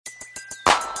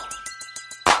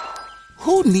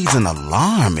Who needs an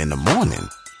alarm in the morning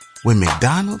when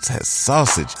McDonald's has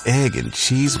sausage, egg, and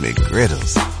cheese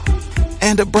McGriddles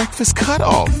and a breakfast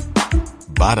cutoff?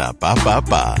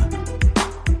 Ba-da-ba-ba-ba.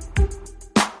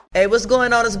 Hey, what's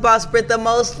going on? It's Boss Brit, the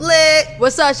most lit.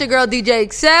 What's up, it's your girl DJ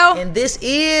Excel. And this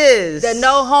is the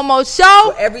No Homo Show.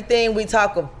 Where everything we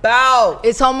talk about.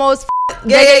 It's homos.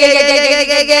 Gay.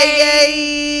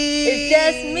 It's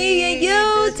just me and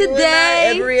you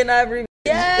today. Every.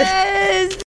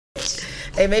 Yes.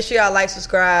 Hey, make sure y'all like,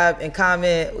 subscribe, and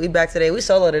comment. We back today. We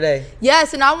solo today.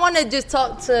 Yes, and I want to just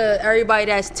talk to everybody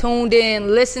that's tuned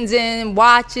in, listens in,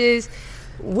 watches.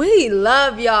 We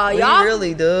love y'all. Y'all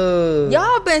really do.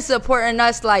 Y'all been supporting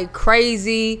us like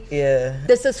crazy. Yeah.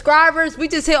 The subscribers, we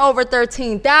just hit over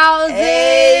 13,000.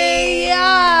 Hey,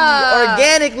 yeah.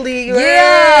 Organically. Yeah.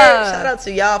 Right? Shout out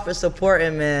to y'all for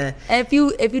supporting, man. And if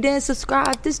you didn't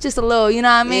subscribe, this just a little, you know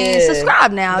what I mean? Yeah.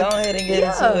 Subscribe now. Go ahead and get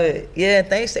into it. Yeah,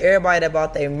 thanks to everybody that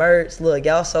bought their merch. Look,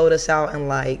 y'all sold us out in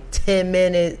like 10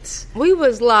 minutes. We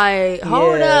was like,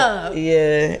 hold up.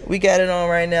 Yeah, we got it on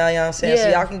right now, you know what I'm saying? Yeah. So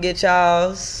y'all can get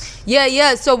y'all's.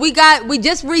 Yeah. So we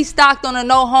just restocked on the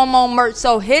No Homo merch.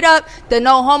 So hit up the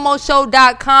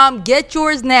nohomoshow.com. Get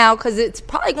yours now because it's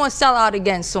probably going to sell out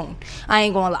again soon. I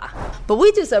ain't going to lie. But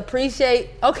we just appreciate,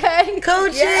 okay?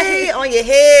 Coochie on your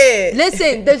head.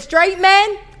 Listen, the straight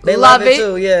men, they love it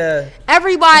too, yeah.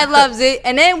 Everybody loves it.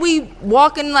 And then we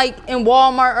walking like in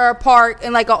Walmart or a park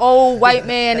and like an old white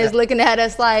man is looking at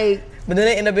us like. But then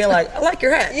they end up being like, I like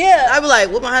your hat. Yeah. I be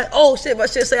like, what my hat? Oh shit, my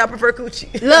shit say I prefer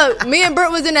coochie. Look, me and Britt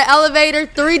was in the elevator.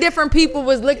 3 different people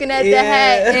was looking at the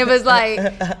hat and it was like,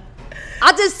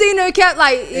 I just seen him and kept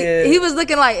like, he was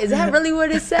looking like, is that really what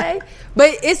it say?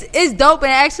 But it's dope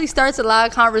and it actually starts a lot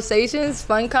of conversations,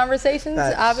 fun conversations,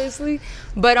 obviously.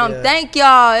 But thank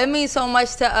y'all. It means so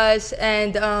much to us.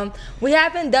 And we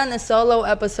haven't done a solo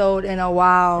episode in a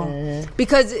while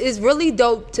because it's really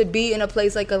dope to be in a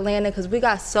place like Atlanta because we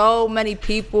got so many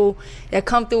people that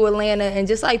come through Atlanta and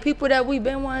just like people that we've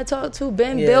been wanting to talk to,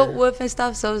 been built with and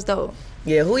stuff. So it's dope.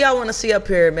 Yeah, who y'all want to see up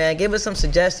here, man? Give us some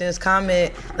suggestions,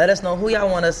 comment. Let us know who y'all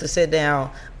want us to sit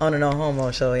down on the No Homo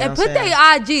Show. You know and put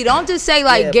their IG. Don't just say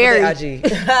like Gary. Put their IG. We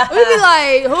be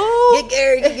like, who? Get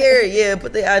Gary. Yeah,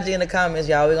 put their IG in the comments,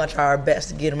 y'all. We're going to try our best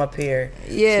to get them up here.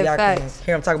 Yeah, so y'all facts. can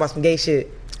hear them talk about some gay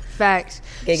shit. Facts.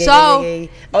 Gay.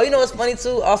 Oh, you know what's funny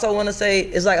too? Also, I want to say,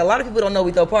 it's like a lot of people don't know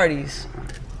we throw parties.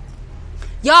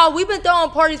 Y'all, we've been throwing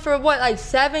parties for what, like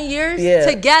 7 years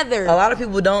together. A lot of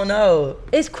people don't know.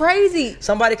 It's crazy.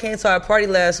 Somebody came to our party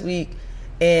last week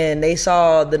and they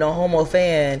saw the No Homo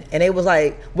fan and they was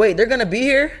like, wait, they're gonna be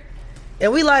here?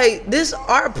 And we like, this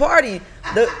our party.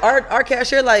 Our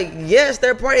cashier like, yes,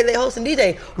 their party, they hosting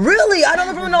DJ. Really? I don't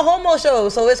know from a No Homo show.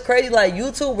 So it's crazy, like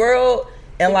YouTube world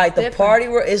and like the party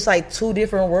world, it's like 2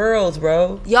 different worlds,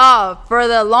 bro. Y'all, for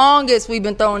the longest, we've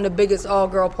been throwing the biggest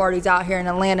all-girl parties out here in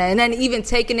Atlanta. And then even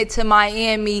taking it to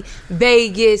Miami,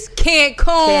 Vegas, Cancun.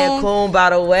 Cancun,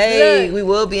 by the way. Look. We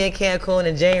will be in Cancun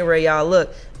in January, y'all.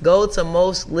 Look, go to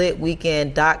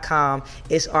mostlitweekend.com.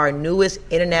 It's our newest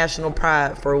international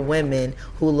pride for women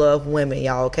who love women,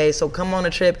 y'all, okay? So come on a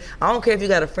trip. I don't care if you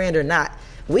got a friend or not.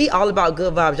 We all about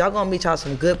good vibes. Y'all gonna meet y'all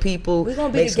some good people. We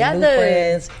gonna be make together. Some new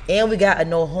friends. And we got a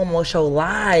No Homo Show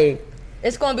live.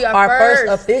 It's gonna be our first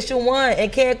official one in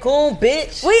Cancun,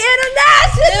 bitch. We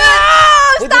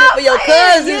international! We did it for your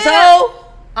cousins, ho.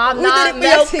 I'm not Mexican. We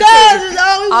did it for your cousins,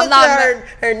 ho. We went to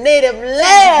her native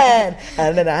land.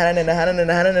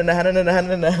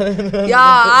 Y'all,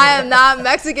 I am not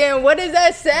Mexican. What is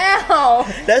that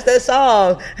sound? That's that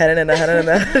song. Oh, yeah, I know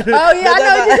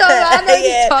what you're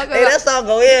talking about. Hey, that song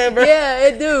go in, bro. Yeah,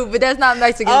 it do, but that's not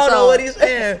Mexican. I don't know what he's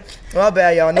saying. My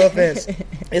bad, y'all. No offense.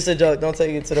 It's a joke. Don't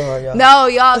take it to the heart, y'all. No,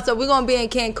 y'all. So we're going to be in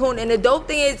Cancun. And the dope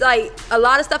thing is, like, a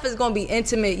lot of stuff is going to be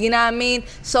intimate. You know what I mean?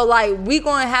 So, like, we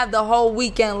going to have the whole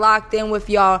weekend locked in with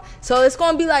y'all. So it's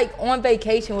going to be, like, on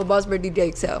vacation with Boss Bird DJ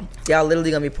Excel. Y'all literally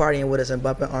going to be partying with us and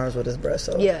bumping arms with us, bro.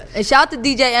 So. Yeah. And shout out to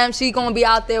DJ M. She going to be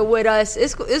out there with us.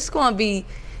 It's going to be...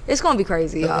 It's gonna be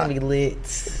crazy, y'all. It's gonna be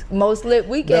lit. Most lit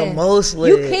weekend. The most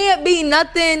lit. You can't be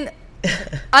nothing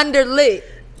under lit.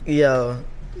 Yo.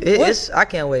 I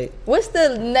can't wait. What's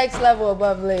the next level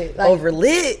above lit? Like, over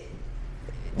lit?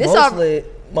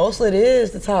 Most lit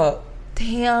is the top.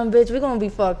 Damn, bitch, we're gonna be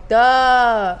fucked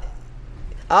up.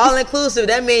 All inclusive.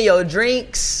 That means your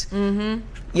drinks,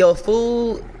 your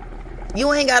food.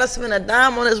 You ain't gotta spend a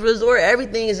dime on this resort.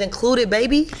 Everything is included,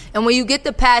 baby. And when you get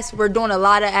the pass, we're doing a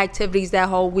lot of activities that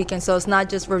whole weekend, so it's not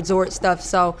just resort stuff.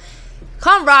 So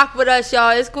come rock with us,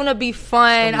 y'all. It's gonna be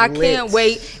fun. I can't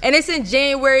wait. And it's in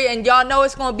January, and y'all know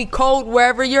it's gonna be cold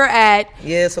wherever you're at.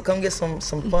 Yeah, so come get some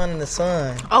fun in the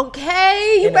sun.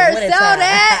 Okay, you better sell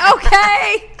that.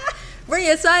 Okay. Bring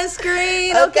your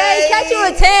sunscreen, okay? Catch you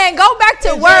a tan. Go back to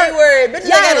work. January. Bitches ain't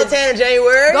got no tan in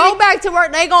January. Go back to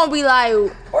work. They gonna be like,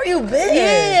 where you been?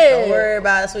 Yeah. Don't worry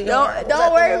about it, sweetheart.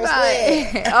 Don't worry about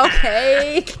it.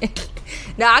 Okay.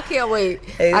 Nah, I can't wait.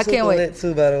 Hey, I can't wait. Lit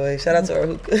too, by the way. Shout out to our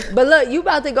hookah. But look, you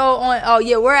about to go on. Oh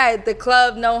yeah, we're at the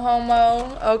club. No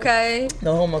homo. Okay.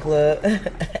 No homo club. We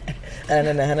got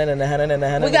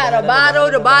a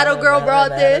bottle. The bottle girl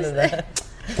brought this.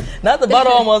 Not the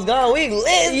bottle almost gone. We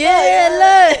lit.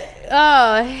 Yeah, look.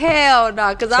 Oh hell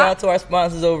no! Shout out to our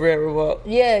sponsors over at Revolt.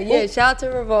 Yeah. Ooh. Shout out to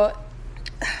Revolt.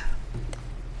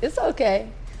 It's okay.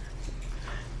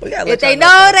 If they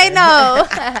know, they know.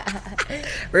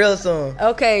 Real soon.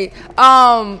 Okay.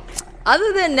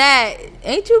 Other than that,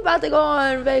 ain't you about to go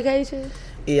on vacation?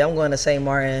 Yeah, I'm going to St.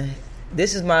 Martin.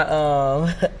 This is my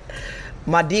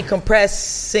my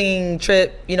decompressing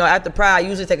trip. You know, after Pride, I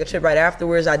usually take a trip right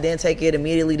afterwards. I didn't take it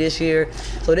immediately this year.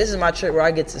 So this is my trip where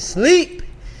I get to sleep.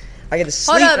 I get to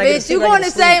sleep. Hold up, bitch. You going to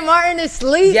St. Martin to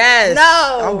sleep? Yes.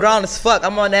 No. I'm grown as fuck.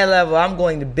 I'm on that level. I'm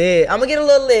going to bed. I'm going to get a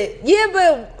little lit. Yeah,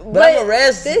 but I'm going to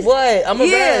rest. I'm going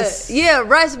to rest. Yeah,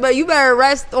 rest. But you better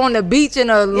rest on the beach in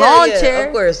a lawn chair.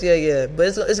 Of course. Yeah. But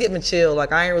it's getting me chill.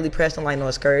 Like, I ain't really pressed on, like, no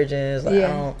excursions. Like,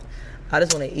 I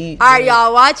just want to eat. All right,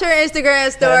 y'all. Watch your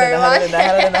Instagram story. I said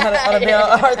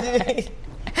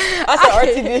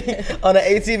RTV on the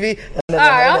ATV. All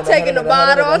right, I'm taking the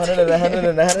bottle.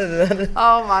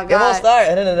 Oh my god. It won't start.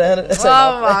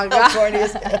 Oh my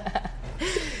god.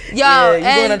 Yo, you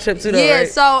going on a trip too, though, right?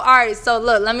 So all right. So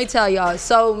look, let me tell y'all.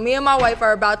 So me and my wife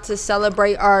are about to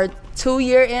celebrate our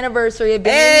 2-year anniversary of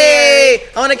being married.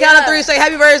 On the count of 3, say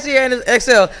happy birthday and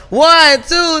Excel. 1,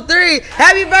 2, 3.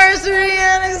 Happy birthday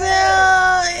and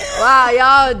Excel. Wow,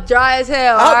 y'all dry as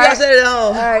hell. I hope y'all said it at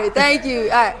home. All right, thank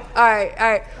you. All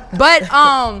right. But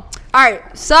all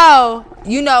right. So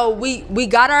you know we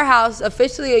got our house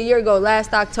officially a year ago,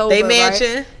 last October. They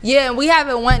mansion. Right? Yeah, and we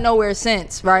haven't went nowhere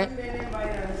since, right?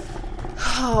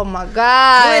 Oh my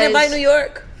god. You ain't invite New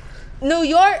York? New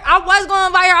York? I was going to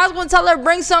invite her. I was going to tell her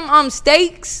bring some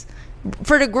steaks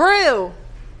for the grill.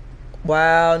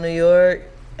 Wow, New York.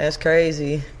 That's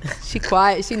crazy. She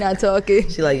quiet. She not talking.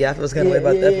 She like, I was kind of way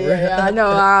about that for real. Yeah, I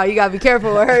know. You got to be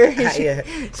careful with her.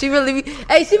 She really be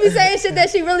saying shit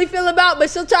that she really feel about, but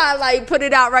she'll try to like put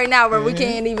it out right now where we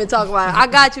can't even talk about it. I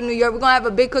got you, New York. We're going to have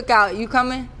a big cookout. You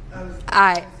coming? All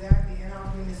right.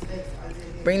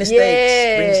 Bring the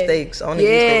steaks. Bring the steaks. I don't eat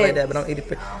steak like that, but I don't eat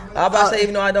it. I about to say,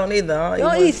 even though I don't either. You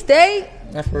don't eat steak?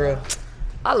 Not for real.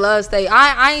 I love steak.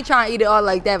 I ain't trying to eat it all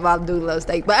like that, but I do love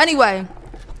steak. But anyway,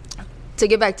 to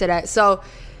get back to that. So,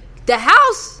 the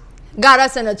house got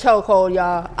us in a chokehold,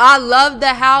 y'all. I love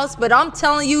the house, but I'm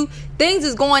telling you, things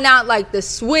is going out like the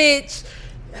switch,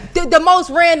 the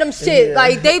most random shit. Yeah.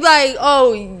 Like, they like,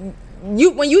 oh,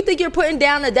 when you think you're putting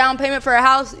down a down payment for a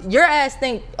house, your ass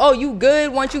think, oh, you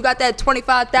good once you got that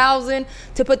 $25,000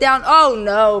 to put down. Oh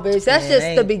no, bitch, that's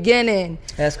just the beginning.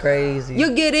 That's crazy.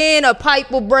 You get in, a pipe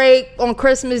will break on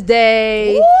Christmas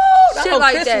Day. Woo, shit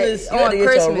like Christmas. that on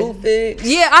Christmas. Your roof fixed.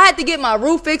 Yeah, I had to get my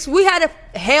roof fixed. We had a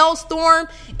hailstorm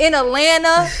in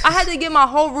Atlanta. I had to get my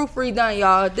whole roof redone,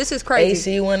 y'all. This is crazy.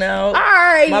 AC went out. All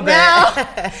right, my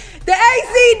bad. The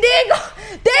AC did go.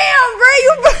 Damn,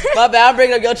 bro, my bad. I'm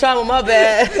bringing up your trauma. My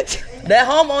bad. That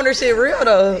homeowner shit real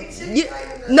though.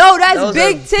 No, that's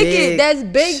big ticket. That's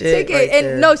big ticket. Right,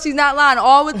 and no, she's not lying.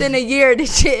 All within a year,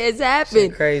 this shit has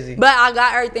happened. Shit crazy. But I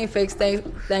got everything fixed.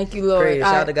 Thank you, Lord.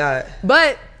 Shout out to God.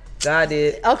 But God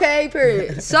did. Okay,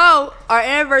 period. So our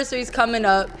anniversary's coming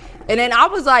up. And then I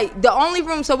was like, the only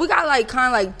room, so we got like kind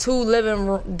of like 2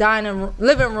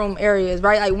 living room areas,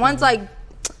 right? Like one's like,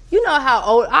 you know how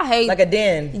old I hate, like a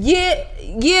den.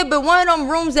 Yeah, but one of them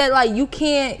rooms that like you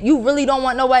really don't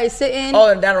want nobody sitting. Oh,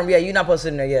 in that room, yeah, you're not supposed to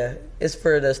sit in there. Yeah, it's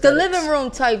for the aesthetics. The living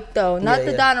room type though, not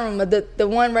the dining room, but the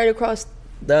one right across.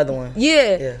 The other one.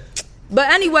 Yeah. But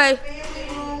anyway.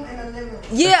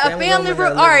 Yeah, a family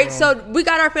room. All right, so we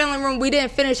got our family room. We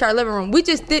didn't finish our living room. We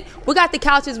got the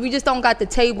couches. We just don't got the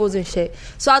tables and shit.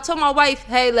 So I told my wife,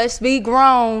 hey, let's be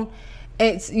grown.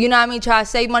 And, you know what I mean? Try to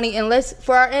save money. And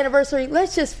for our anniversary,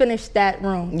 let's just finish that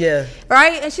room. Yeah.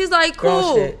 Right? And she's like,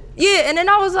 cool. Yeah, and then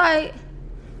I was like,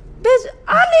 bitch,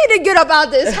 I need to get up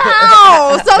out this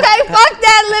house. Okay, fuck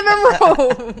that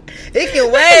living room. It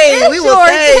can wait.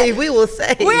 We will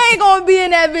save. We ain't gonna be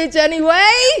in that bitch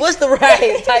anyway. What's the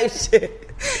right type shit?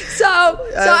 So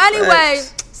anyway,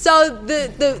 So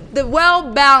the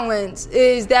well balance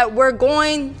is that we're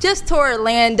going just to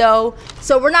Orlando,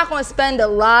 so we're not going to spend a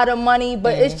lot of money,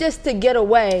 but it's just to get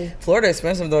away. Florida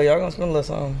expensive though. Y'all gonna spend a little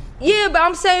something. Yeah, but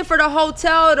I'm saying for the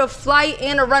hotel, the flight,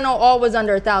 and the rental, all was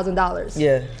under $1,000.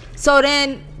 Yeah. So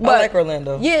then, I like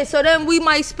Orlando. Yeah, so then we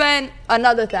might spend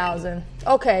another $1,000.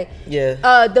 Okay.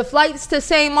 Yeah. The flights to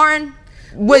St. Martin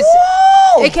was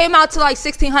it came out to like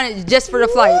 $1,600 just for the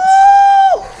flights.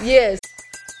 Yes.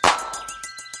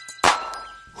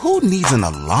 Who needs an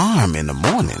alarm in the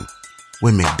morning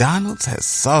when McDonald's has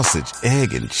sausage,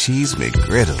 egg, and cheese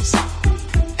McGriddles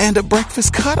and a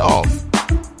breakfast cutoff?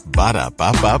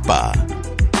 Ba-da-ba-ba-ba.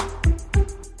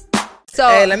 So,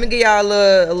 hey, let me give y'all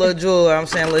a little jewel. I'm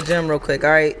saying a little gem real quick. All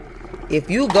right. If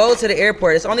you go to the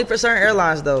airport, it's only for certain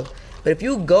airlines though. But if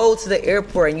you go to the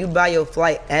airport and you buy your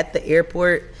flight at the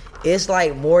airport, it's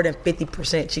like more than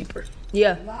 50% cheaper.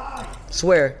 Yeah.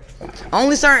 Swear.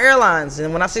 Only certain airlines.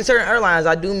 And when I say certain airlines,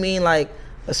 I do mean like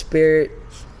a Spirit.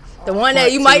 The one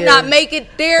that you might not make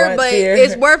it there, but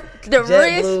it's worth the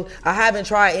risk. I haven't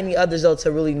tried any others though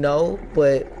to really know,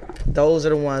 but those are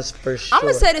the ones for sure. I'm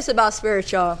going to say this about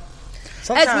Spirit, y'all.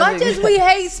 Sometimes as much as we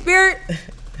hate Spirit,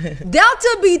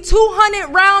 Delta be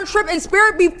 $200 round trip and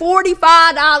Spirit be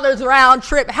 $45 round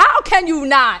trip. How can you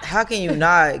not? How can you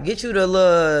not? Get you the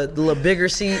little bigger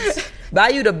seats. Buy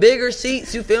you the bigger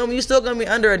seats. You feel me? You still gonna be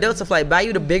under a Delta flight. Buy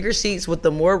you the bigger seats with the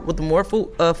more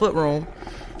foot room,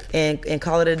 and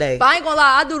call it a day. But I ain't gonna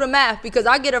lie, I do the math because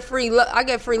I get free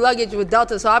luggage with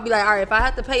Delta. So I'll be like, all right, if I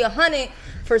have to pay $100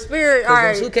 for Spirit, all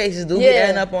right. Suitcases do be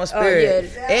adding up on Spirit,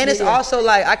 and it's also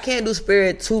like I can't do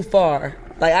Spirit too far.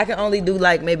 Like I can only do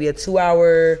like maybe a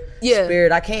 2-hour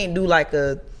Spirit. I can't do like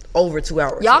a over 2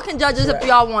 hours. Y'all can judge us if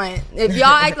y'all want. If y'all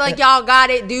act like y'all got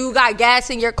it, do you got gas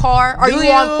in your car? Are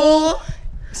you on full?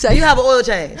 So you have an oil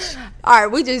change. All right,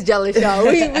 we just jealous, y'all.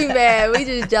 We mad. We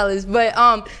just jealous. But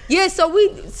yeah.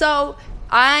 So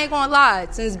I ain't gonna lie.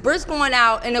 Since Britt's going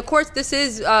out, and of course this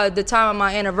is the time of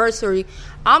my anniversary.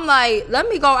 I'm like, let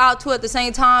me go out too at the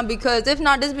same time because if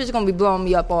not, this bitch gonna be blowing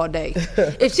me up all day.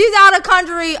 If she's out of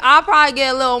country, I'll probably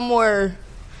get a little more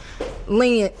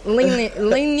leniency.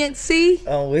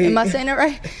 Oh, am I saying it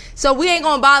right? So we ain't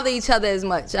gonna bother each other as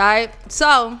much, all right?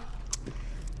 So,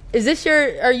 is this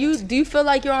do you feel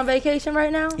like you're on vacation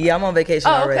right now? Yeah, I'm on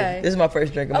vacation already. Okay. This is my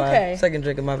first drink of second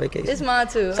drink of my vacation. This is mine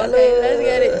too. Okay, let's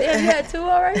get it. Damn, you had 2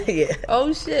 already? Yeah.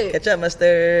 Oh shit. Catch up,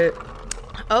 mustard.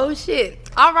 Oh shit.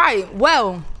 All right.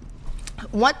 Well,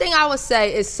 one thing I would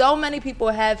say is so many people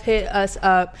have hit us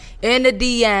up in the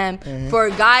DM for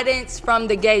guidance from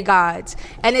the gay gods.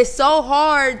 And it's so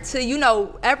hard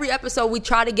to, every episode we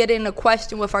try to get in a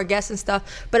question with our guests and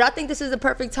stuff. But I think this is the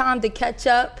perfect time to catch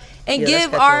up and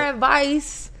give our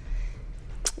advice.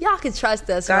 Y'all can trust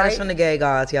us, guidance right? from the gay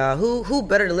gods, y'all. Who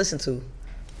better to listen to?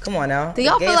 Come on now. Do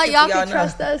y'all feel like y'all can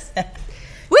trust us?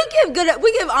 We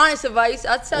give honest advice.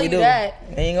 I'll tell you that.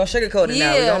 We ain't gonna sugarcoat it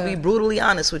now. We're gonna be brutally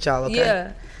honest with y'all, okay?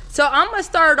 Yeah. So I'm gonna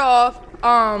start off.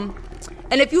 And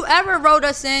if you ever wrote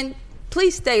us in,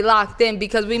 please stay locked in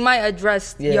because we might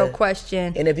address your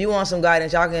question. And if you want some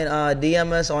guidance, y'all can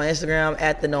DM us on Instagram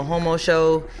at the No Homo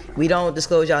Show. We don't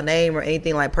disclose y'all name or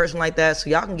anything like personal like that, so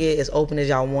y'all can get as open as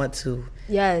y'all want to.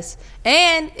 Yes.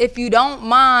 And if you don't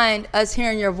mind us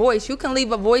hearing your voice, you can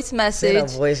leave a voice message. Send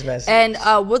a voice message. And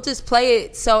we'll just play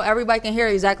it so everybody can hear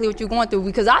exactly what you're going through.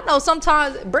 Because I know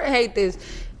sometimes Britt hate this.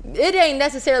 It ain't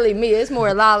necessarily me. It's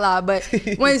more Lala. But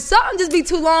when something just be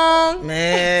too long.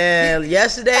 Man,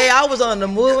 yesterday I was on the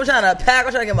move. I'm trying to pack.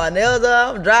 I'm trying to get my nails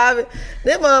up. I'm driving.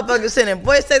 Them motherfuckers sending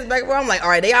voice texts back and forth. I'm like, all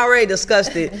right, they already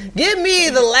discussed it. Give me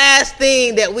the last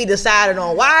thing that we decided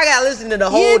on. Why I got to listen to the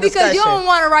whole discussion? Yeah, because you don't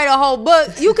want to write a whole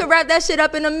book. You can wrap that shit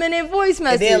up in a minute voice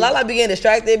message. And then Lala be getting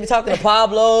distracted. Be talking to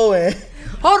Pablo and...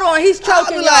 Hold on, he's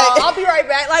choking y'all. I'll be right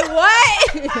back. Like,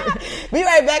 what? Be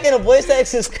right back in a voice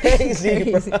text is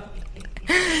crazy, bro.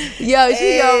 Yo,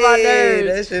 she on my nerves.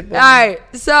 That shit funny. All right,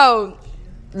 so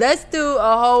let's do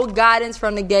a whole guidance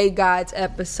from the gay gods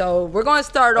episode. We're gonna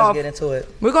start off. Let's get into it.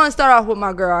 We're gonna start off with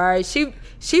my girl. All right, she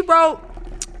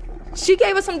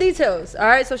gave us some details. All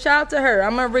right, so shout out to her.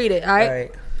 I'm gonna read it. All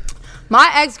right. My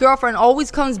ex-girlfriend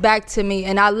always comes back to me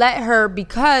and I let her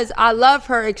because I love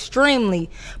her extremely.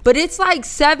 But it's like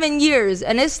 7 years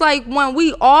and it's like when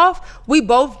we off, we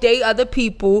both date other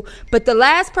people. But the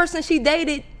last person she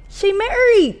dated, she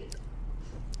married.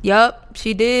 Yup,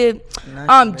 she did.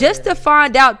 Just to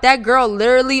find out that girl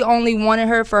literally only wanted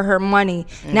her for her money.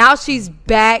 Now she's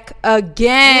back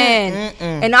again.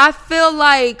 And I feel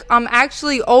like I'm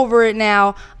actually over it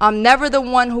now. I'm never the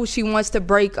one who she wants to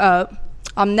break up.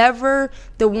 I'm never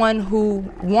the one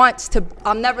who wants to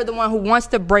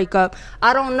break up.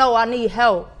 I don't know. I need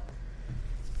help.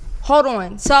 Hold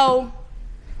on. So,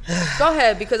 go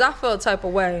ahead, because I feel a type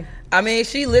of way. I mean,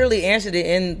 she literally answered it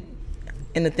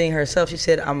in the thing herself. She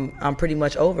said, I'm pretty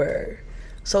much over her.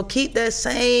 So keep that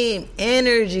same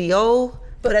energy, yo.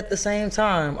 But at the same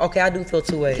time, okay, I do feel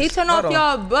two ways. Can you turn off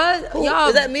y'all butt? Y'all,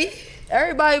 is that me?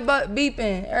 Everybody but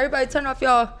beeping. Everybody turn off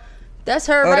y'all. That's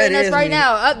her writing us right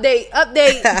now. Update.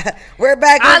 We're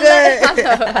back and good.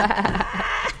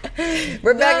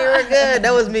 We're back and we're good.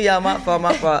 That was me, y'all. My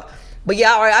fault. But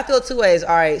yeah, all right, I feel two ways.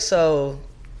 All right, so...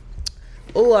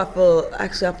 I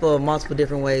feel multiple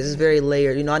different ways. It's very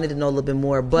layered. You know, I need to know a little bit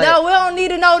more. But no, we don't need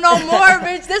to know no more,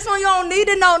 bitch. This one you don't need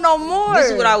to know no more.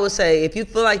 This is what I would say. If you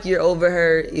feel like you're over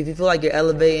her, if you feel like you're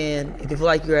elevating, if you feel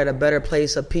like you're at a better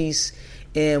place of peace,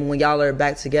 and when y'all are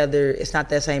back together, it's not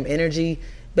that same energy,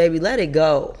 baby, let it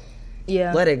go.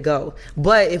 Yeah. Let it go.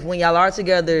 But if when y'all are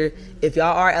together, if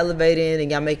y'all are elevating and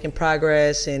y'all making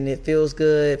progress and it feels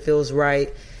good, it feels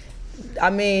right,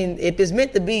 I mean, if it's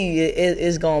meant to be,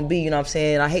 it's gonna be. You know what I'm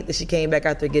saying? I hate that she came back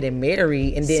after getting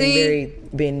married and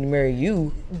didn't marry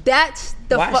you. That's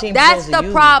the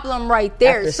problem right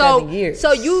there. After 7 years.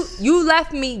 So you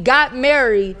left me, got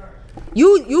married.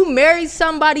 You married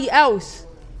somebody else.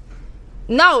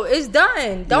 No, it's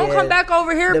done. Don't come back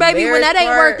over here, baby. When that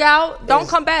ain't work out, don't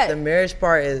come back. The marriage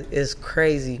part is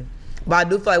crazy. But I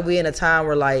do feel like we in a time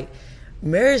where like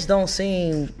marriage don't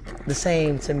seem the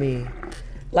same to me.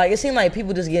 Like, it seems like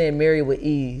people just getting married with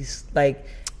ease. Like,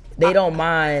 they don't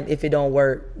mind if it don't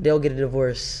work. They'll get a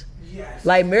divorce. Yes.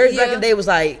 Like, marriage back in the day was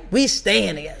like, we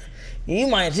staying together. You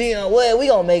might, you know what, we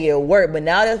gonna make it work. But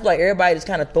now that's like everybody just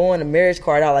kind of throwing the marriage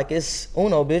card out like it's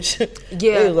Uno, bitch.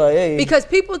 Yeah. Like, hey. Because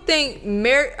people think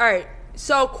marriage, all right,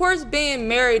 so of course being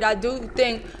married, I do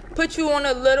think, put you on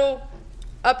a little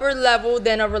upper level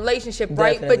than a relationship,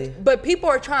 right? Definitely. But people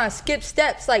are trying to skip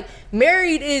steps. Like,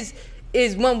 married is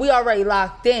when we already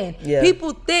locked in. Yeah.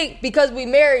 People think because we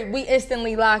married, we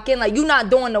instantly lock in. Like, you not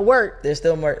doing the work. There's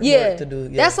still work to do.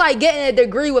 Yeah. That's like getting a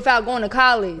degree without going to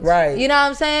college. Right. You know what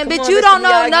I'm saying? Come Bitch, on, you Mr. don't know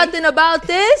Miyagi. nothing about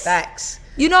this. Facts.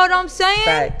 You know what I'm saying?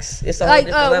 Facts. It's a whole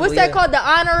different level, what's that called? The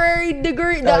honorary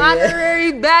degree,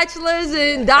 honorary bachelors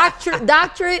and doctorate.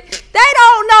 They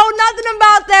don't know nothing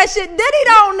about that shit. Diddy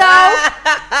don't know.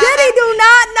 Diddy do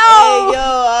not know. Hey,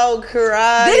 yo, I'm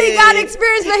crying. Diddy got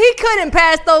experience, but he couldn't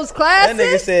pass those classes. That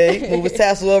nigga said he moved his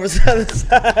tassel over to the other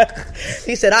side.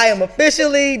 He said, I am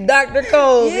officially Dr.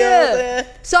 Cole. Yeah. You know what I'm saying?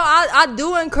 So I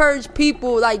do encourage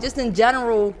people, like, just in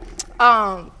general,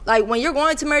 like, when you're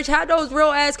going to marriage, have those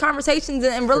real ass conversations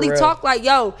and really talk like,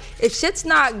 yo, if shit's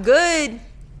not good,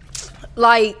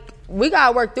 like, we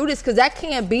gotta work through this, because that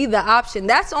can't be the option.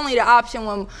 That's only the option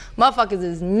when motherfuckers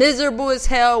is miserable as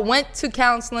hell, went to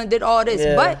counseling, did all this.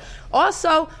 Yeah. But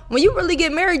also, when you really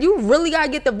get married, you really gotta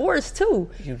get divorced too.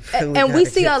 And we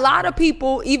see a lot of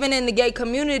people, even in the gay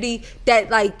community, that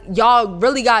like, y'all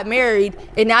really got married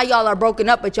and now y'all are broken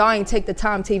up, but y'all ain't take the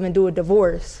time to even do a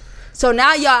divorce. So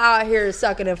now y'all out here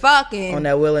sucking and fucking. On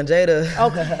that Will and Jada.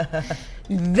 Okay.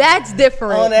 That's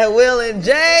different. On that Will and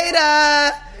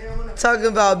Jada. Talking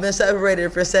about been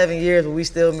separated for 7 years, but we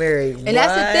still married. And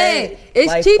that's the thing. It's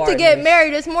life cheap partners. To get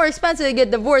married. It's more expensive to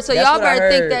get divorced. So y'all better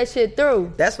think that shit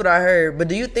through. That's what I heard. But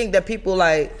do you think that people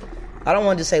like, I don't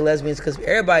want to just say lesbians because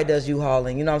everybody does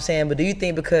U-hauling, you know what I'm saying? But do you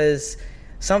think because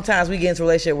sometimes we get into a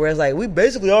relationship where it's like, we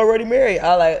basically already married.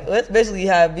 That's basically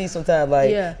how it be sometimes.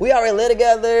 Like, we already live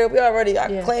together. We already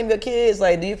claim your kids.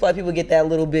 Like, do you feel like people get that a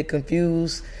little bit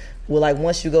confused? Well, like,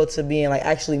 once you go to being like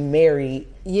actually married,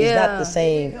 it's not the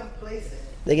same.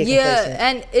 They get complacent.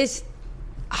 And it's,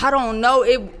 I don't know,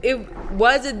 it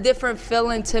was a different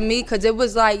feeling to me, because it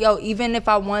was like, yo, even if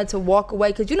I wanted to walk away,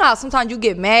 because you know how sometimes you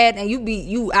get mad and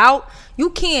you out,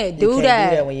 you can't do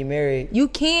that when you're married. You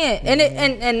can't.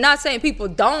 Mm-hmm. And not saying people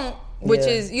don't, which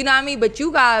is, you know what I mean, but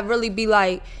you gotta really be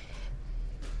like,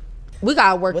 we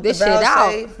gotta work this shit out.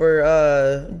 Say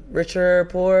for richer or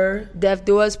poor, death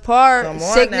do us part,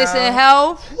 sickness and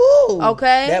health. Woo,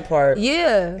 okay, that part.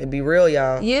 Yeah, it be real,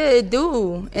 y'all. Yeah, it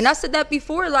do. And I said that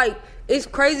before. Like, it's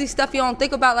crazy stuff you don't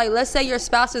think about. Like, let's say your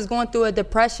spouse is going through a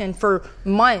depression for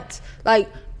months.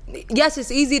 Like, yes,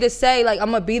 it's easy to say like, I'm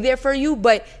gonna be there for you,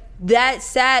 but that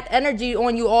sad energy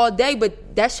on you all day.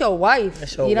 But that's your wife.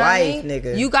 That's your wife,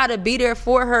 nigga. You gotta be there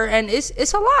for her, and it's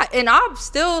a lot. And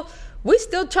we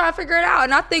still trying to figure it out.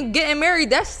 And I think getting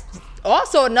married, that's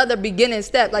also another beginning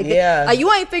step. Like, like,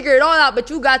 you ain't figured it all out,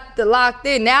 but you got the locked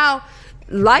in. Now,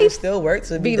 life still work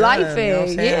to be life done, you know what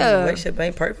I'm saying? Yeah. Relationship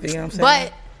ain't perfect, you know what I'm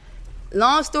saying? But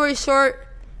long story short,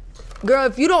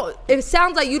 girl, it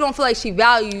sounds like you don't feel like she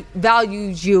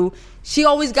values you, she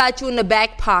always got you in the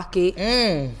back pocket.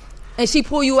 And she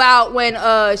pull you out when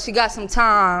she got some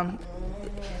time.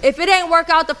 If it ain't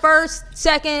work out the first,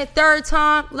 second, third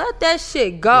time, let that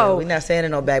shit go. Yeah, we not saying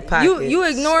in no back pocket. You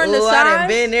ignoring the signs? I done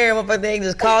been there. Motherfucker, they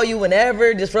just call you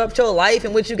whenever, disrupt your life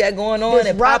and what you got going on,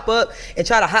 and pop up and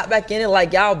try to hop back in it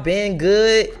like y'all been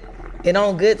good and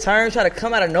on good terms. Try to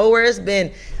come out of nowhere. It's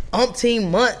been umpteen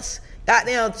months.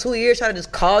 Goddamn 2 years. Try to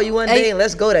just call you one day and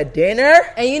let's go to dinner.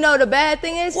 And you know the bad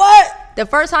thing is? What? The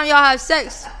first time y'all have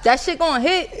sex, that shit gonna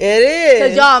hit. It is.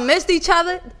 Because y'all missed each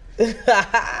other. 2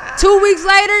 weeks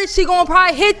later, she gonna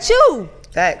probably hit you.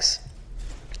 Facts.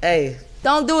 Hey.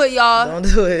 Don't do it, y'all.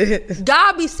 Don't do it.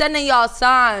 God be sending y'all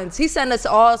signs. He send us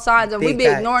all signs, and we be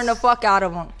ignoring the fuck out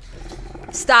of them.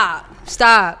 Stop.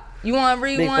 You want to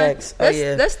read Big one? Facts.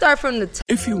 Let's start from the top.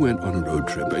 If you went on a road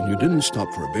trip and you didn't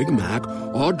stop for a Big Mac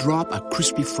or drop a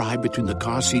crispy fry between the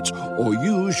car seats or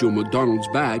use your McDonald's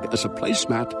bag as a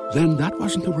placemat, then that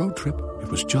wasn't a road trip. It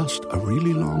was just a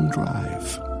really long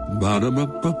drive.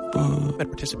 Ba-da-ba-ba-ba. At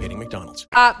participating McDonald's.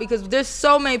 Because there's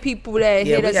so many people that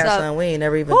hit us got up. something we ain't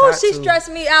never even Oh, got she to. stressed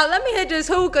me out. Let me hit this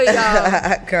hookah,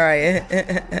 y'all. Crying.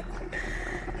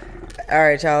 All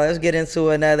right, y'all. Let's get into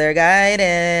another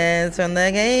guidance from the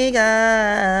gay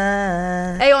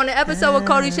guy. Hey, on the episode with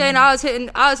Cody Shane, I was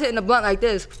hitting the blunt like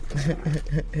this.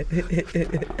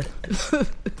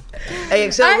 Hey,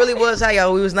 except it really was high,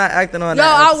 y'all. We was not acting on Yo,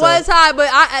 that. I was high,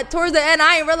 but towards the end,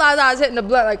 I didn't realize I was hitting the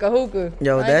blunt like a hookah.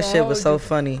 Yo, that shit was so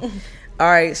funny. All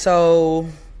right, so...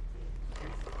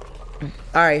 All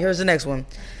right, here's the next one.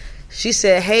 She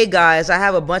said, hey guys, I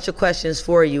have a bunch of questions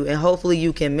for you and hopefully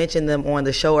you can mention them on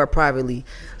the show or privately.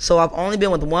 So I've only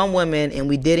been with one woman and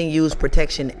we didn't use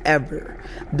protection ever.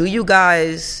 Do you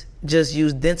guys just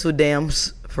use dental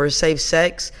dams for safe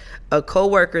sex? A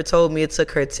coworker told me it took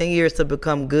her 10 years to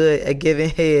become good at giving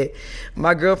head.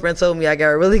 My girlfriend told me I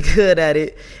got really good at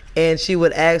it and she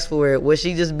would ask for it. Was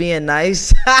she just being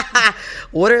nice?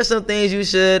 What are some things you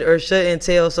should or shouldn't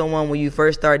tell someone when you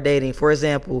first start dating? For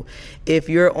example, if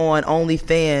you're on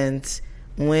OnlyFans,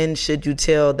 when should you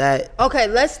tell that? Okay,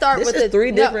 let's start with the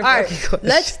three different questions.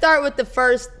 Let's start with the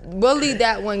first. We'll leave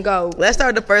that one go. Let's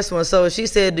start the first one. So she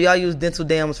said, do y'all use dental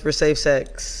dams for safe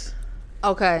sex?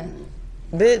 Okay.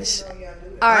 Bitch,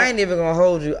 I ain't even gonna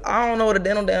hold you. I don't know what a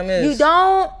dental dam is. You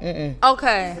don't? Mm-mm.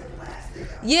 Okay.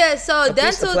 Yeah, so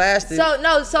dental.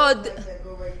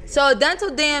 So a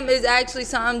dental dam is actually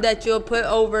something that you'll put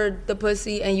over the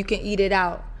pussy and you can eat it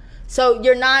out. So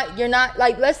you're not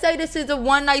like, let's say this is a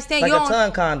one night stand. Like a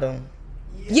tongue condom.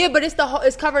 Yeah, but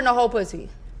it's covering the whole pussy.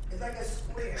 It's like a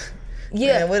square.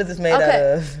 Yeah. Man, what is this made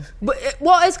out of? But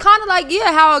it's kind of like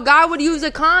how a guy would use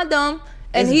a condom.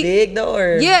 And it's big though,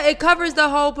 or? Yeah, it covers the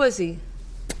whole pussy.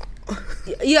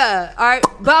 Yeah, all right.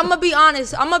 But I'm gonna be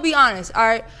honest. All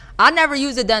right. I never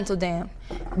used a dental dam,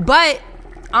 but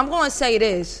I'm gonna say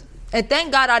this, and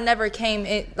thank God I never came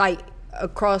in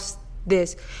across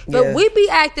this. But we be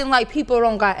acting like people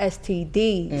don't got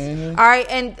STDs. Mm-hmm. All right,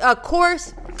 and of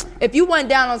course, if you went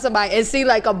down on somebody and see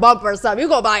like a bump or something, you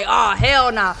gonna be like, oh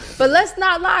hell no. But let's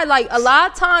not lie. Like a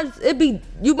lot of times,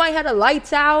 you might have the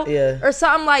lights out or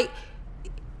something like.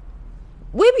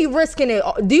 We be risking it.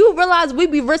 Do you realize we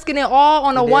be risking it all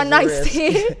on a one night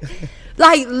stand?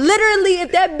 Like literally,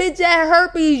 if that bitch had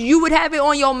herpes, you would have it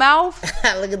on your mouth.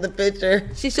 Look at the picture.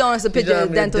 She's showing us a picture of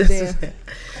the dental dam.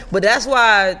 But that's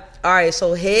why. All right,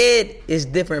 so head is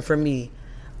different for me.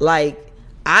 Like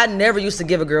I never used to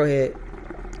give a girl head,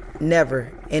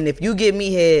 never. And if you give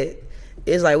me head,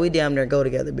 it's like we damn near go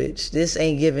together, bitch. This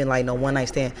ain't giving like no one night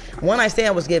stand. One night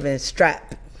stand was giving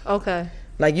strap. Okay.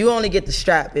 Like, you only get the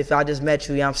strap if I just met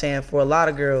you, you know what I'm saying? For a lot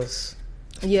of girls.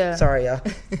 Yeah. Sorry, y'all.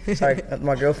 Sorry,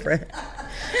 my girlfriend.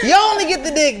 You only get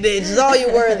the dick, bitch. It's all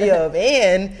you're worthy of.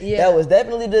 And that was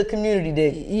definitely the community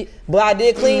dick. But I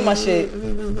did clean my shit.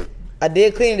 I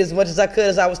did clean it as much as I could,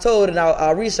 as I was told, and I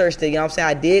researched it, you know what I'm saying?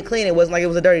 I did clean it. It wasn't like it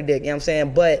was a dirty dick, you know what I'm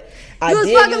saying? But I did use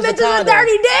a condom. You was fucking bitches with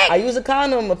dirty dick? I used a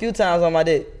condom a few times on my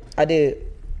dick. I did.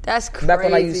 That's crazy. Back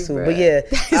when I used to. Bro. But yeah,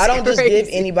 I don't just give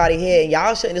anybody head.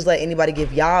 Y'all shouldn't just let anybody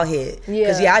give y'all head. Yeah.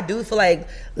 Because I do feel like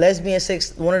lesbian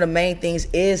sex, one of the main things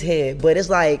is head. But it's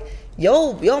like,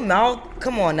 your mouth,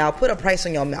 come on now, put a price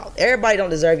on your mouth. Everybody don't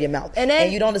deserve your mouth.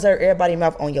 And you don't deserve everybody's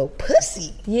mouth on your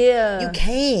pussy. Yeah. You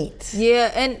can't.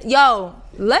 Yeah, and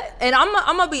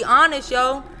I'm gonna be honest,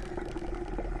 yo.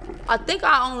 I think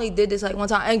I only did this like one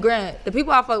time. And Grant, the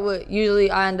people I fuck with,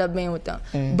 usually I end up being with them.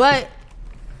 Mm. But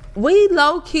we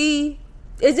low-key,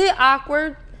 is it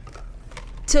awkward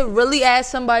to really ask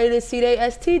somebody to see their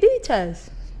STD test?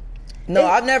 No,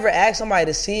 I've never asked somebody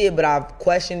to see it, but I've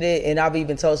questioned it, and I've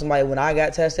even told somebody when I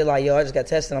got tested, like, yo, I just got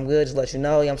tested, I'm good, just let you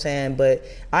know what I'm saying? But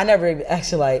I never even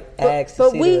actually, asked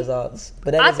to see the results.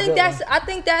 But I think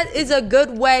that is a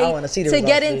good way to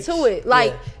get into it.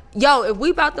 Like, yo, if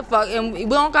we about to fuck, and we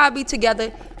don't gotta be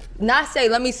together, not say,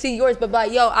 let me see yours, but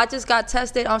like, yo, I just got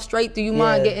tested, I'm straight, do you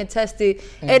mind getting tested?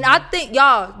 Mm-hmm. And I think,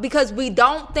 y'all, because we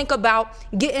don't think about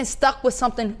getting stuck with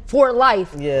something for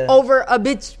life over a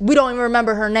bitch, we don't even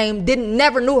remember her name,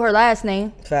 never knew her last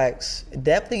name. Facts.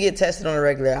 Definitely get tested on a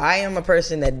regular. I am a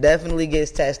person that definitely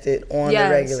gets tested on the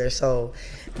regular, so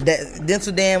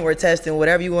dental dam or testing,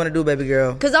 whatever you want to do, baby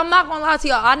girl. Because I'm not gonna lie to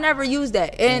y'all, I never use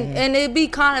that. And it'd be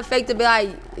kind of fake to be like,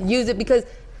 use it because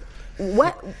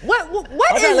what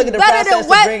is better than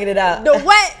wet? Bringing it out. The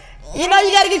wet. You know,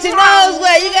 you gotta get your nose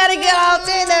wet. You gotta get all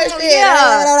in that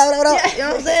shit. You know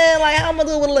what I'm saying? like, how am I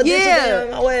doing with a little dental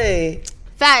in my way?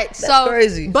 Facts. That's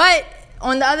crazy. But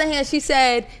on the other hand, she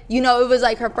said, you know, it was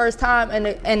like her first time,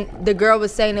 and the girl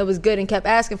was saying it was good and kept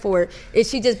asking for it. Is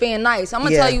she just being nice? I'm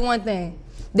gonna tell you one thing.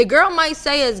 The girl might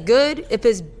say it's good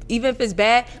even if it's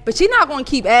bad, but she's not gonna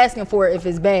keep asking for it if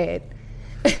it's bad.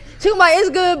 She gonna be like, it's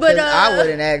good, but I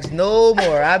wouldn't ask no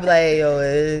more. I'd be like,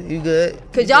 yo, you good?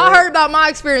 Cause y'all heard about my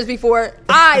experience before.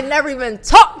 I never even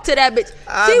talked to that bitch.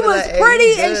 She was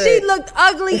pretty and she looked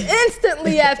ugly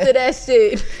instantly after that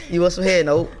shit. You want some head?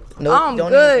 Nope. I'm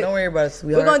good. Don't worry about it,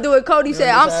 sweetheart. We're gonna do what Cody said.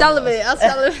 I'm celibate. I'm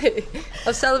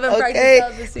celibate.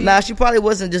 Okay. Nah, she probably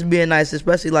wasn't just being nice,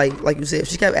 especially like you said. If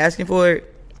she kept asking for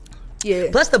it. Yeah.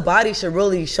 Plus the body should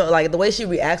really show, like the way she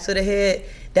reacts to the head,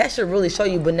 that should really show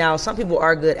you. But now some people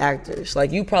are good actors.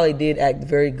 Like you probably did act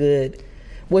very good.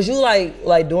 Was you like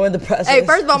during the process? Hey,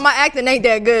 first of all, my acting ain't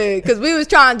that good because we was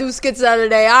trying to do skits the other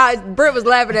day. Britt was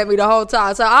laughing at me the whole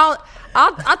time. So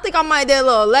I think I might do a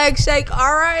little leg shake.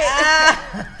 All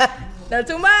right, not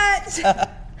too much.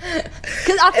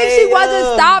 Cause I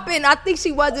think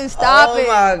she wasn't stopping. Oh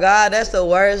my God, that's the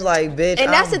worst. Like, bitch,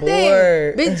 and that's I'm the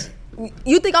bored. Thing, bitch.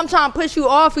 You think I'm trying to push you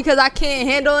off because I can't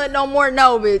handle it no more?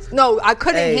 No, bitch. No, I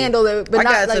couldn't handle it. But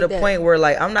I got to the point where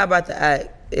like I'm not about to act.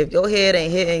 If your head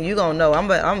ain't hitting, you gonna know. I'm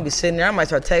gonna be sitting there. I might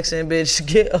start texting, bitch.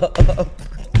 Get up,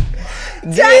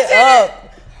 get up.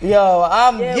 Yo,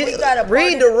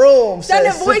 read the room.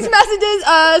 Sending voice messages.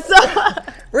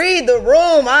 Read the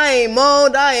room. I ain't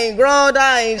moaned. I ain't groaned.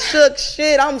 I ain't shook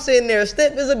shit. I'm sitting there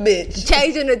stiff as a bitch.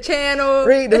 Changing the channel.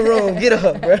 Read the room. Get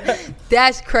up, bro.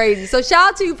 That's crazy. So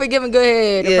shout out to you for giving good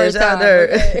head the first time.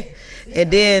 Okay.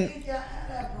 And then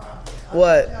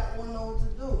what?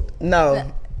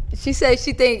 No. She said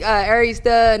she think every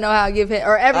stud know how to give head,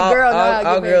 or every girl know how to give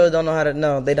head. All girls don't know how to.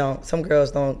 No, they don't. Some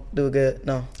girls don't do it good.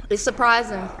 No. It's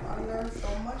surprising.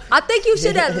 I think you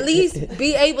should at least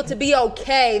be able to be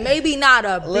okay. Maybe not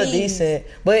a little decent.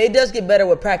 But it does get better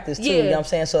with practice too, you know what I'm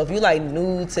saying? So if you like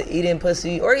new to eating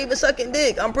pussy or even sucking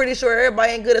dick, I'm pretty sure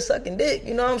everybody ain't good at sucking dick,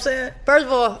 you know what I'm saying? First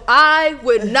of all, I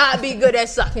would not be good at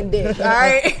sucking dick, all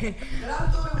right?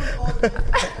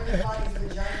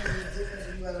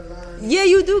 Yeah,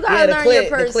 you do gotta learn your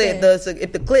person.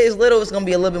 If the clit is little, it's gonna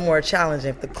be a little bit more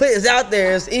challenging. If the clit is out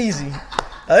there, it's easy.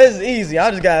 This is easy. I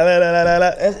just got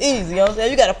that's easy. You know what I'm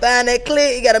saying? You gotta find that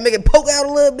clit. You gotta make it poke out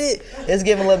a little bit. It's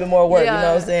giving a little bit more work. You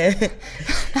know what I'm saying?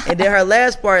 And then her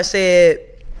last part said,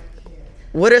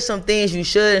 "What are some things you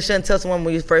should and shouldn't tell someone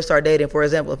when you first start dating? For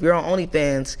example, if you're on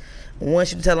OnlyFans, when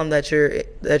should you tell them that you're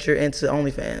into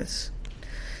OnlyFans?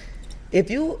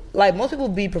 If you like, most people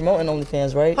be promoting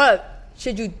OnlyFans, right? But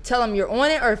should you tell them you're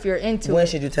on it or if you're into it? When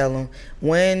should you tell them?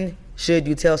 When should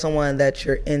you tell someone that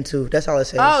you're into? That's all it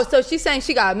says. Oh, so she's saying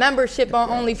she got a membership on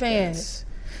OnlyFans. Yes.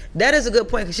 That is a good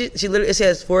point. Cause she literally, it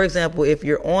says, for example, if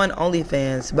you're on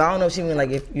OnlyFans, but I don't know if she mean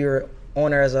like if you're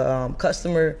on her as a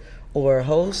customer or a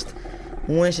host,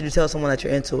 when should you tell someone that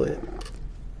you're into it?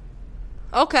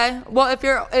 Okay. Well, if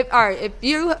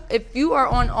you are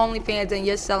on OnlyFans and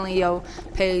you're selling your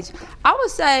page, I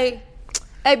would say,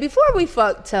 hey, before we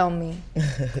fuck, tell me.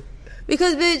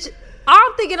 Because, bitch,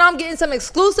 I'm thinking I'm getting some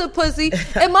exclusive pussy,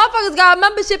 and motherfuckers got a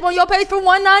membership on your page for $199.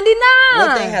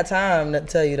 What they had time to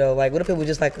tell you, though? Like, what if it was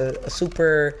just like a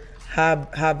super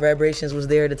high vibrations was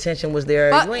there, the tension was there?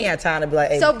 You ain't had time to be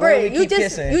like, hey, so Britt, you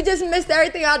kissing. just missed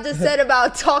everything I just said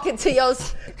about talking to your...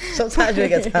 Sometimes you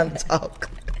ain't got time to talk.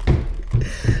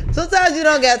 Sometimes you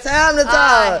don't got time to talk.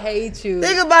 I hate you.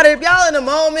 Think about it. If y'all in the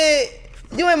moment...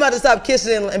 You ain't about to stop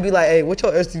kissing and be like, hey, what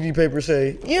your STD paper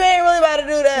say? You ain't really about to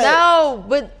do that. No,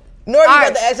 but... Nor you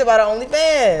about to ask about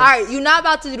OnlyFans. All right, you're not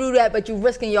about to do that, but you're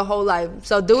risking your whole life.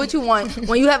 So do what you want.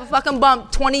 When you have a fucking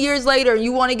bump 20 years later and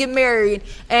you want to get married,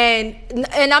 and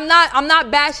I'm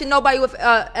not bashing nobody with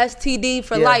STD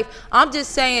for life. I'm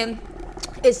just saying,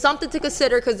 it's something to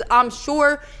consider, because I'm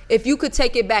sure if you could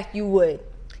take it back, you would.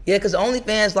 Yeah, because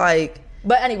OnlyFans, like,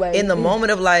 but anyway, in the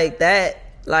moment of like that,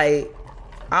 like,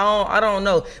 I don't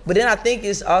know. But then I think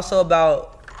it's also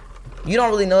about, you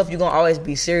don't really know if you're gonna always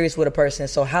be serious with a person.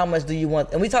 So how much do you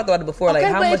want? And we talked about it before. Okay,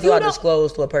 like, how much do I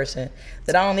disclose to a person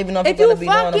that I don't even know if you're gonna be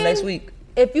knowing them next week?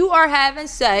 If you are having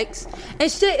sex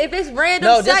and shit, if it's random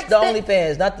no, sex, just the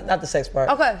OnlyFans, not the sex part.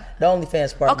 Okay, the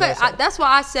OnlyFans part. Okay, that's why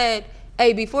I said,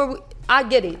 hey, I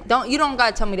get it. You don't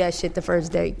gotta tell me that shit the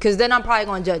first day, because then I'm probably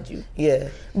gonna judge you. Yeah.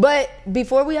 But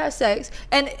before we have sex,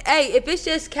 and hey, if it's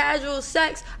just casual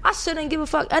sex, I shouldn't give a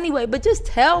fuck anyway. But just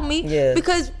tell me,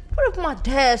 because what if my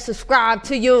dad subscribed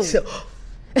to you?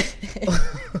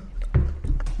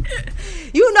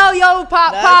 You know your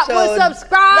pop would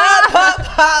subscribe. Not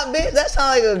pop, bitch. That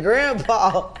sounds like a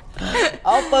grandpa.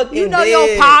 I'm fucking You know dead.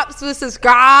 your pops would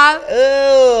subscribe.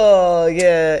 Oh,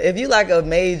 yeah. If you like a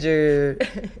major,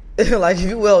 like if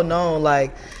you well known,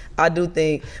 like, I do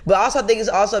think, but I also think it's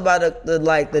also about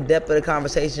the depth of the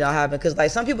conversation y'all having, because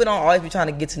like some people don't always be trying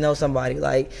to get to know somebody,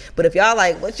 like, but if y'all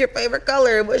like, what's your favorite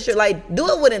color? What's your, like, do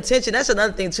it with intention. That's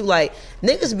another thing too. Like,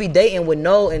 niggas be dating with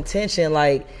no intention.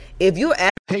 Like, if you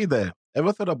Hey there,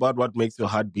 ever thought about what makes your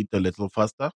heart beat a little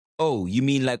faster? Oh, you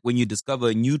mean like when you discover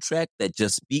a new track that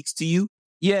just speaks to you?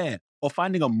 Yeah, or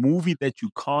finding a movie that you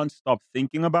can't stop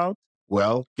thinking about?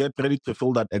 Well, get ready to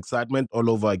feel that excitement all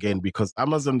over again, because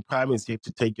Amazon Prime is here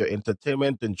to take your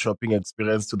entertainment and shopping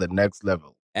experience to the next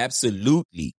level.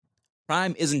 Absolutely.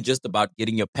 Prime isn't just about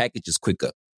getting your packages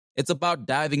quicker. It's about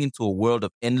diving into a world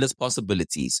of endless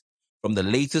possibilities, from the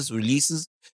latest releases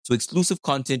to exclusive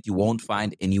content you won't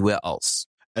find anywhere else.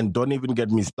 And don't even get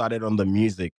me started on the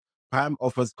music. Prime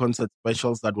offers concert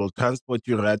specials that will transport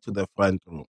you right to the front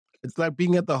row. It's like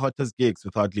being at the hottest gigs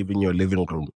without leaving your living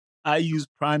room. I use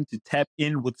Prime to tap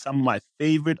in with some of my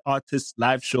favorite artists'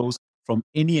 live shows from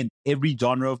any and every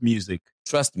genre of music.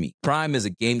 Trust me, Prime is a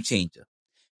game changer.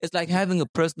 It's like having a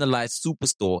personalized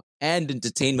superstore and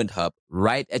entertainment hub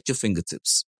right at your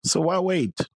fingertips. So why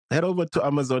wait? Head over to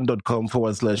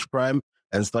amazon.com/Prime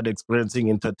and start experiencing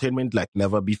entertainment like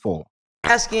never before.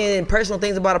 Asking personal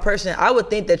things about a person, I would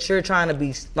think that you're trying to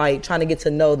be like trying to get to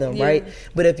know them, right?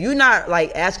 But if you're not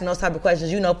like asking those type of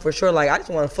questions, you know for sure, like, I just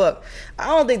want to fuck. I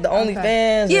don't think the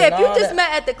OnlyFans. Yeah, if you just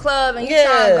met at the club and you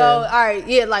trying to go, all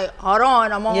right, like, hold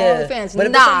on, I'm on OnlyFans. But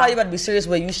if it's somebody you about to be serious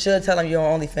with, you should tell them you're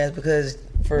on OnlyFans, because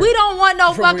we don't want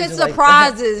no fucking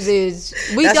surprises,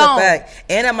 bitch. We That's don't. a fact.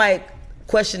 And it might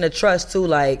question the trust too,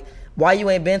 like, why you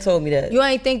ain't been told me that? You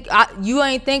ain't think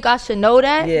I should know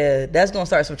that? Yeah, that's gonna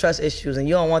start some trust issues, and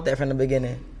you don't want that from the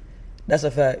beginning. That's a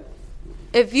fact.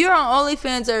 If you're on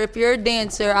OnlyFans or if you're a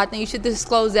dancer, I think you should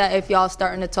disclose that if y'all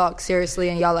starting to talk seriously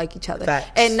and y'all like each other.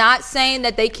 Facts. And not saying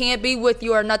that they can't be with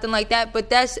you or nothing like that, but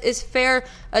it's fair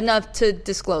enough to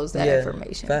disclose that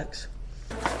information. Facts.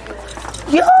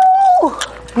 Yo!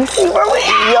 You see where we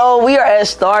at? Yo, we are at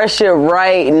Starship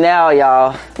right now,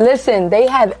 y'all. Listen, they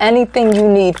have anything you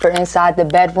need for inside the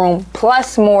bedroom,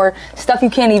 plus more stuff you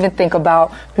can't even think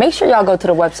about. Make sure y'all go to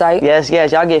the website. Yes,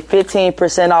 y'all get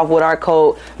 15% off with our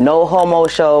code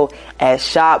NOHOMOSHOW at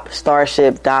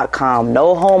shopstarship.com.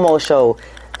 No Homo Show.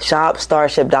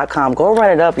 shopstarship.com. Go run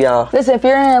it up, y'all. Listen, if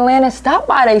you're in Atlanta, stop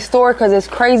by their store because it's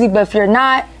crazy. But if you're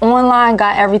not, online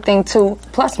got everything too,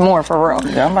 plus more for real.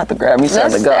 Yeah, I'm about to grab me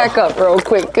something to go. Let's stack up real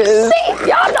quick, cause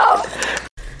y'all know.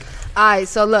 All right,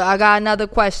 so look, I got another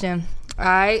question. All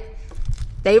right.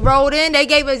 They rolled in. They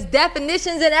gave us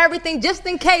definitions and everything just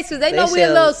in case, because they know we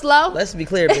a little slow. Let's be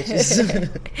clear,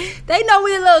 bitches. They know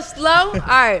we a little slow. All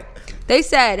right. They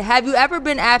said, have you ever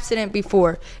been abstinent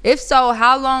before? If so,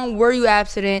 how long were you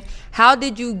abstinent? How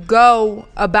did you go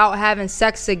about having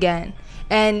sex again?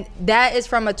 And that is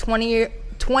from a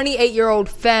 28-year-old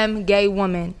femme gay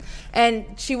woman. And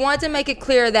she wanted to make it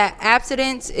clear that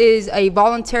abstinence is a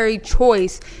voluntary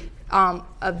choice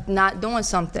of not doing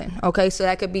something, okay? So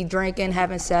that could be drinking,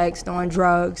 having sex, doing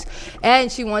drugs.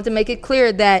 And she wanted to make it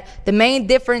clear that the main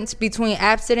difference between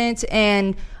abstinence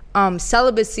and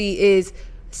celibacy is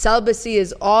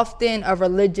often a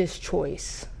religious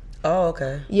choice. Oh,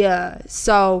 okay. Yeah,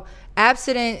 so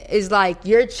abstinent is like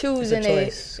you're choosing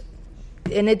it,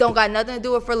 and it don't got nothing to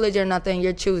do with religion or nothing.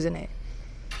 You're choosing it.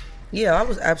 Yeah, I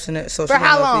was abstinent. So for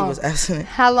how long? Was abstinent.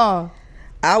 How long?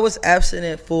 I was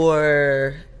abstinent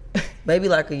for maybe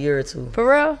like a year or two. For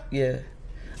real? Yeah.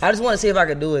 I just want to see if I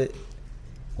could do it.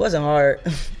 Wasn't hard,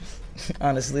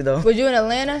 honestly though. Was you in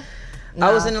Atlanta? Nah.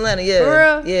 I was in Atlanta, yeah. For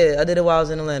real? Yeah, I did it while I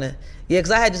was in Atlanta. Yeah,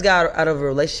 because I had just got out of a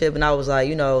relationship, and I was like,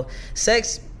 you know,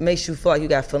 sex makes you feel like you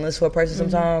got feelings for a person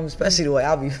sometimes, especially the way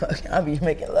I'll be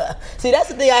making love. See, that's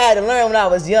the thing I had to learn when I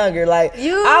was younger. Like,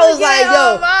 I was like,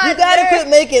 yo, you gotta quit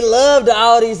making love to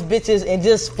all these bitches and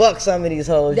just fuck some of these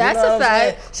hoes. That's you know a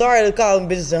fact. Sorry to call them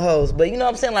bitches and hoes, but you know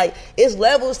what I'm saying? Like, it's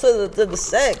levels to the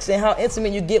sex and how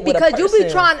intimate you get with a person. Because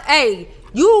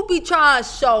you be trying to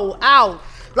show out.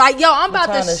 Like, yo, I'm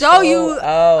about to show you.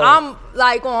 I'm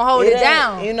like gonna hold it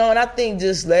down. You know, and I think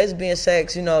just lesbian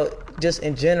sex, you know, just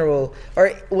in general,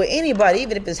 or with anybody,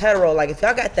 even if it's hetero, like if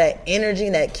y'all got that energy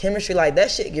and that chemistry, like that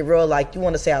shit get real. Like you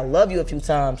want to say I love you a few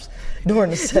times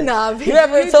during the sex. Nah, you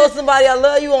ever told somebody I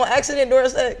love you on accident during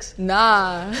sex?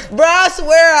 Nah, bro, I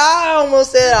swear I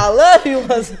almost said I love you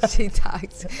once. She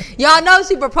talks. Y'all know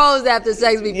she proposed after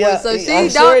sex before, yeah, so she I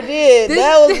sure did.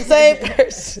 That was the same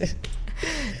person.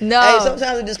 No. Hey,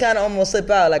 sometimes it just kind of almost slip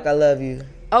out like I love you.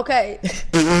 Okay.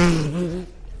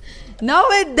 No,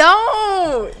 it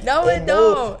don't. No, it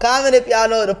don't. Comment if y'all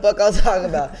know what the fuck I'm talking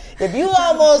about. If you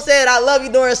almost said I love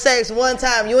you during sex one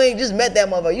time, you ain't just met that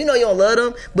motherfucker. You know you don't love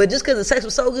them, but just because the sex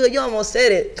was so good, you almost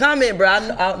said it. Comment, bro.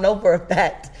 I know for a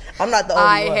fact. I'm not the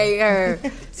only one. I hate her.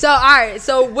 So, all right.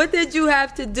 So, what did you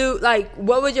have to do? Like,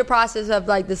 what was your process of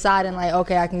like deciding, like,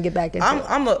 okay, I can get back into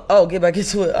it? Get back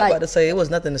into it. I'm about to say it was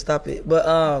nothing to stop it,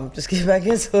 but just get back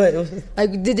into it.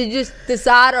 Like, did you just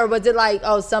decide, or was it like,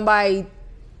 oh, somebody?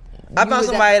 I found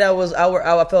somebody that was.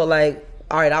 I felt like,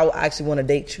 all right, I actually want to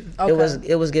date you. Okay.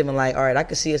 It was given like, all right, I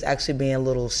could see us actually being a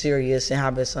little serious and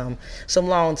having some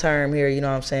long term here. You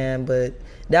know what I'm saying? But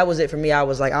that was it for me. I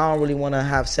was like, I don't really want to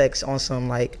have sex on some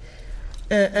like.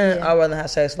 I'd rather have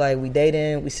sex like we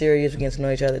dating, we serious, we getting to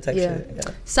know each other type shit.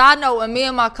 Yeah. Side note, when me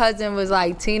and my cousin was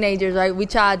like teenagers, right, we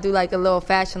tried to do like a little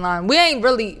fashion line. We ain't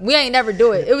never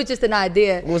do it. It was just an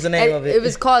idea. What was the name of it? It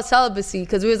was called celibacy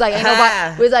because we was like,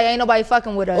 ain't nobody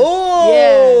fucking with us.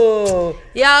 Ooh.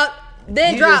 Yeah.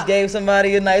 Then you just gave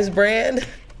somebody a nice brand.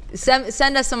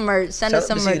 Send us some merch. Send us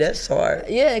some merch. That's hard.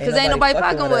 Yeah, because ain't nobody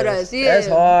fucking with us. Yeah, that's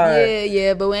hard.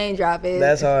 Yeah, but we ain't drop it.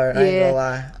 That's hard. I ain't gonna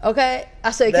lie. Okay,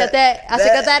 I should cut that. I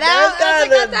should cut that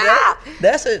out.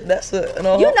 That's a.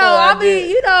 I'll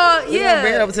be. Yeah.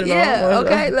 Bring it over to the normal.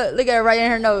 Okay, look at her right in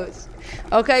her nose.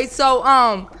 Okay, so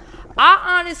I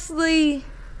honestly.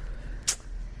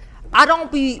 I don't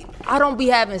be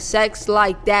having sex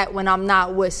like that when I'm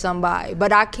not with somebody.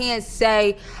 But I can't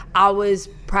say I was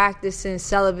practicing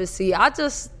celibacy. I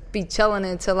just be chilling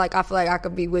until like I feel like I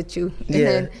could be with you.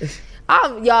 Yeah.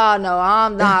 And y'all know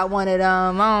I'm not one of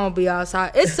them. I don't be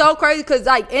outside. It's so crazy because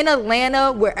like in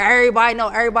Atlanta where everybody know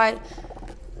everybody,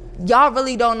 y'all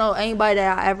really don't know anybody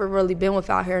that I ever really been with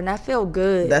out here, and that feel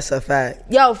good. That's a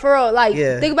fact. Yo, for real, like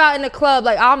think about in the club,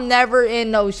 like I'm never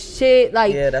in no shit.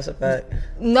 Like that's a fact.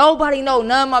 Nobody know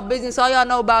none of my business. All y'all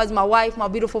know about is my wife, my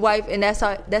beautiful wife, and that's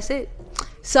it.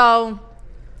 So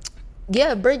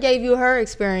yeah, Britt gave you her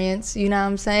experience. You know what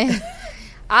I'm saying?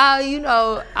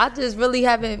 I just really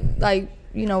haven't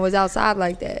was outside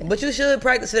like that. But you should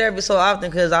practice it every so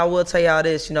often because I will tell y'all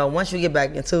this. Once you get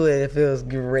back into it, it feels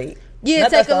great. Yeah,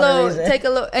 take a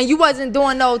little. And you wasn't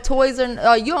doing no toys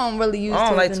or you don't really use toys. I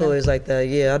don't like toys like that.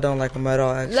 Yeah, I don't like them at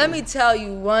all, actually. Let me tell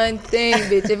you one thing,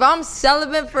 bitch. If I'm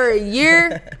celibate for a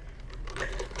year,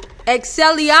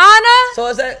 Exceliana. So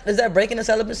is that breaking the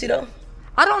celibacy though?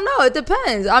 I don't know. It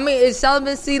depends. I mean, is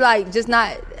celibacy like just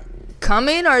not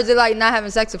coming, or is it like not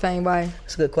having sex with anybody?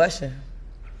 That's a good question.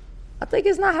 I think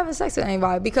it's not having sex with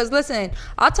anybody because listen,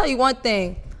 I'll tell you one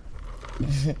thing.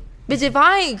 Bitch, if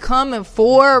I ain't come in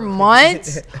 4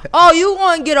 months, you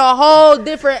gonna get a whole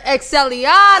different Exceliana.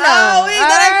 Oh, we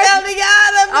got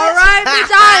Exceliana, bitch. All right,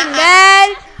 bitch, I ain't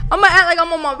mad. I'm gonna act like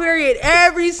I'm on my period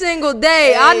every single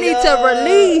day. I need to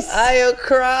release. I am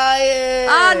crying.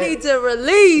 I need to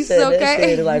release,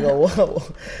 okay? That like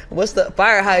what's the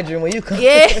fire hydrant when you come?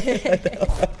 Yeah.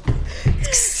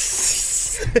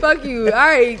 Fuck you. All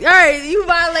right. You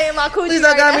violating my coochie. Please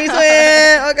don't got me swing.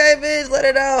 Okay, bitch, let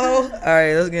it out. All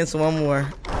right, let's get into one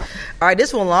more. All right,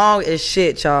 this one long as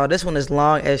shit, y'all. This one is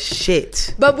long as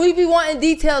shit. But we be wanting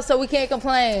details, so we can't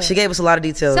complain. She gave us a lot of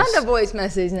details. Send a voice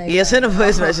message next time. Yeah, send a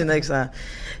voice message next time.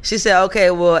 She said,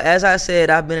 okay, well, as I said,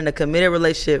 I've been in a committed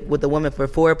relationship with a woman for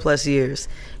 4+ years.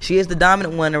 She is the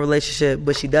dominant one in a relationship,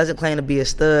 but she doesn't claim to be a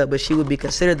stud, but she would be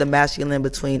considered the masculine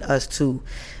between us two.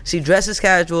 She dresses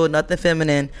casual, nothing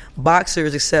feminine,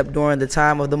 boxers except during the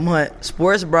time of the month,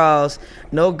 sports bras,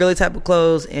 no girly type of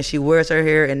clothes, and she wears her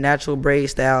hair in natural braid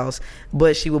styles,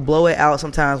 but she will blow it out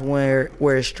sometimes when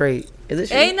it's straight. Is it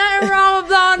true? Ain't nothing wrong with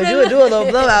blowing it. You would do a little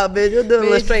blowout, bitch. You'll do a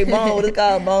little straight bone. What it's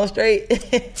called, bone straight.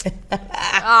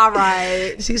 All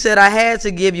right. She said, I had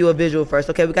to give you a visual first.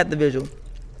 Okay, we got the visual.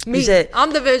 Me. She said,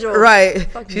 I'm the visual. Right.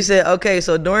 Fuck She you. said, okay,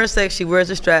 so during sex, she wears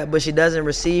a strap, but she doesn't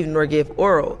receive nor give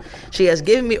oral. She has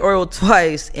given me oral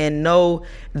twice, and no,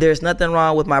 there's nothing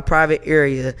wrong with my private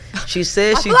area. She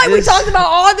says I feel like we talked about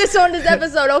all this on this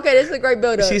episode. Okay, this is a great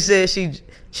build-up. She said she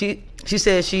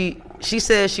said she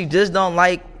says she just don't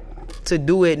like to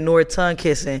do it nor tongue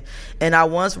kissing. And I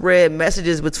once read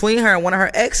messages between her and one of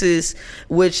her exes,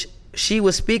 which she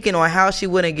was speaking on how she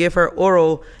wouldn't give her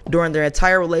oral during their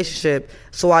entire relationship.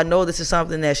 So I know this is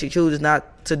something that she chooses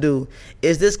not to do.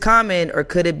 Is this common, or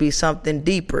could it be something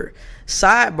deeper?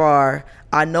 Sidebar,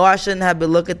 I know I shouldn't have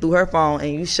been looking through her phone,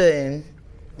 and you shouldn't.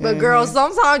 But girl,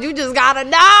 sometimes you just gotta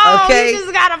know. Okay. You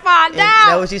just gotta find And out.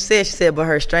 that's what she said. She said, but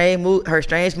her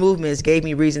strange movements gave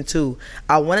me reason too.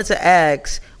 I wanted to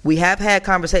ask, we have had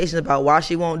conversations about why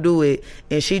she won't do it,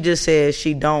 and she just says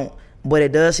she don't. But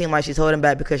it does seem like she's holding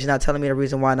back because she's not telling me the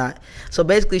reason why not. So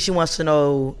basically, she wants to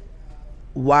know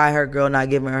why her girl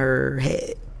not giving her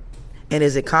head. And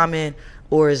is it common,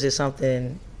 or is it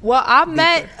something? Well, I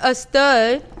met a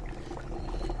stud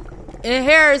in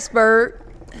Harrisburg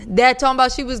that talking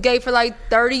about she was gay for like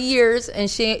 30 years and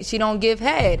she don't give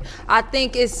head. I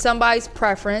think it's somebody's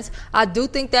preference. I do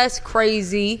think that's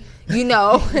crazy. You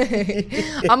know,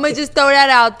 I'm gonna just throw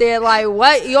that out there. Like,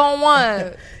 what, you don't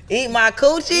want? Eat my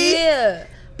coochie? Yeah.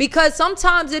 Because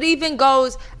sometimes it even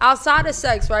goes outside of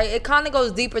sex, right? It kind of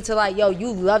goes deeper to like, yo,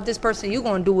 you love this person. You're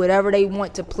going to do whatever they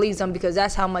want to please them because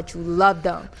that's how much you love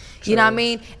them. True. You know what I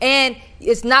mean? And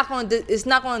it's not going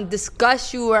to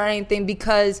disgust you or anything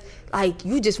because like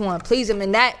you just want to please them.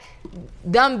 And that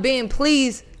them being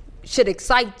pleased should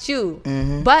excite you.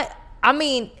 Mm-hmm. But I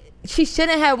mean, she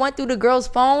shouldn't have went through the girl's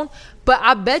phone. But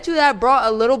I bet you that brought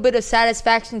a little bit of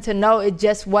satisfaction to know it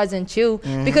just wasn't you.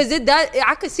 Mm-hmm. Because it does.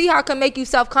 I could see how it can make you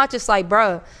self-conscious. Like,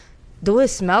 bro, do it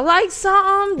smell like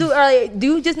something? Do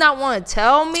you just not want to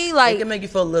tell me? Like, it can make you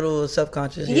feel a little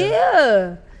self-conscious.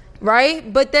 Yeah.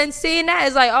 Right? But then seeing that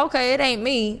is like, okay, it ain't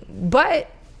me. But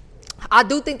I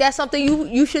do think that's something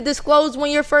you should disclose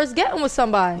when you're first getting with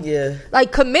somebody. Yeah.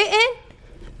 Like, committing?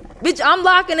 Bitch, I'm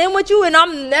locking in with you and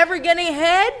I'm never getting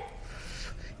head?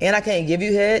 And I can't give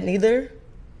you head neither.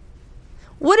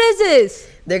 What is this?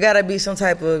 There gotta be some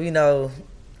type of,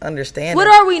 understanding. What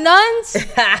are we, nuns?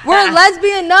 We're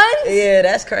lesbian nuns? Yeah,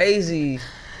 that's crazy.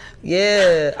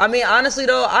 Yeah. I mean, honestly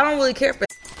though, I don't really care for.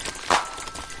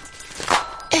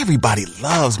 Everybody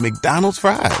loves McDonald's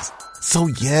fries. So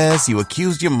yes, you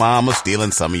accused your mom of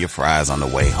stealing some of your fries on the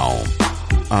way home.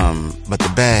 But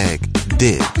the bag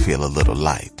did feel a little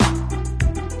light.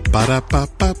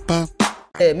 Ba-da-ba-ba-ba.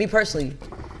 Yeah, me personally,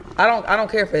 I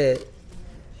don't care for head.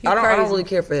 I don't really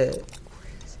care for head.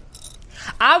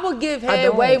 I would give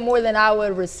head way more than I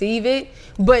would receive it,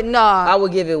 but nah. I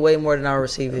would give it way more than I would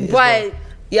receive it. But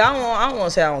yeah, I don't want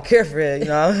to say I don't care for it.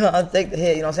 I'll take the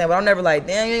head. You know what I'm saying? But I'm never like,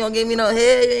 damn, you ain't gonna give me no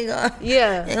head. You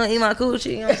ain't gonna eat my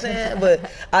coochie. You know what I'm saying?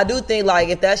 But I do think like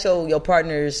if that's your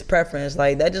partner's preference,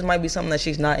 like that just might be something that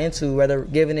she's not into, whether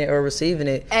giving it or receiving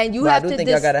it. And you but have I do to think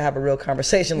y'all gotta have a real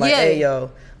conversation. Like, hey,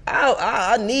 yo.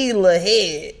 I need a little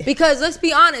head. Because let's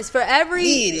be honest, for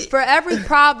every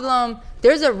problem,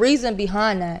 there's a reason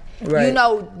behind that. Right. You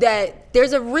know that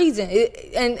there's a reason,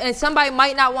 and somebody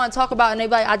might not want to talk about it, and they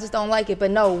be like, I just don't like it.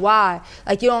 But no, why?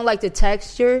 Like you don't like the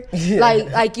texture. Yeah.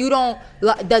 Like you don't.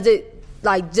 Does it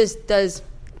like just does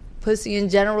pussy in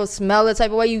general smell the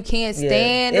type of way you can't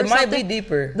stand? Yeah. It might be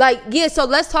deeper. Like So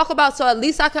let's talk about. So at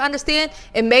least I can understand,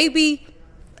 and maybe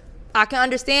I can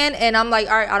understand, and I'm like,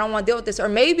 all right, I don't want to deal with this. Or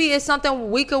maybe it's something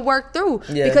we could work through.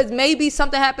 Yeah. Because maybe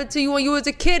something happened to you when you was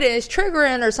a kid and it's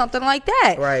triggering or something like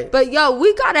that. Right. But yo,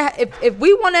 we gotta, if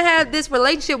we want to have this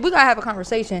relationship, we gotta have a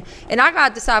conversation. And I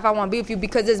gotta decide if I want to be with you,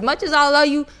 because as much as I love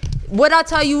you, what I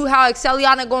tell you how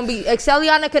Exceliana gonna be,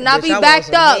 Exceliana cannot be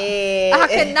backed up. I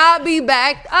cannot be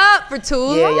backed up for too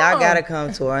long. Yeah, y'all gotta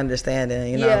come to an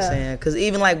understanding, you know what I'm saying? Because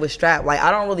even like with strap, like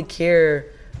I don't really care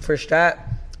for strap.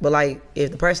 But like,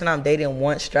 if the person I'm dating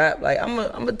wants strap, like I'm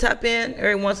gonna tap in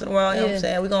every once in a while. You know what I'm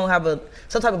saying? We're gonna have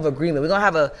some type of agreement. We're gonna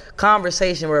have a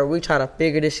conversation where we try to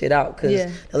figure this shit out.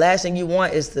 Because the last thing you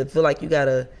want is to feel like you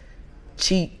gotta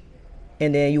cheat,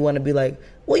 and then you want to be like,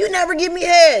 well, you never give me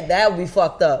head. That would be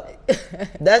fucked up.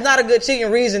 That's not a good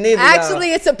cheating reason either. Actually,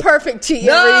 y'all. It's a perfect cheating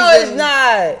reason. No, it's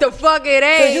not. The fuck it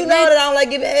ain't. Because you know that I don't like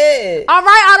giving head. All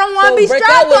right, I don't want to be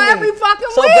strapped on every fucking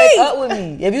week. So break up with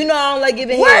me. If you know I don't like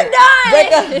giving head. We're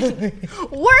done.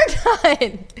 We're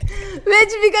done.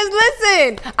 Bitch, because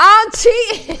listen, I'm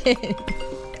cheating.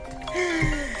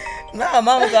 Nah,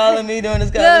 mama calling me during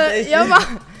this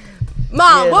conversation.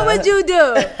 Mom, Yeah, what no. would you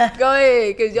do? Go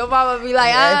ahead, because your mama be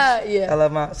like, I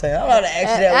love my saying. I'm not gonna ask you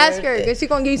that. Ask her, because she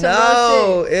going to give you some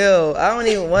real shit. No, ew. I don't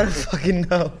even want to fucking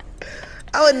know.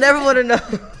 I would never want to know.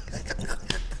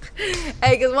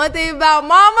 Hey, because one thing about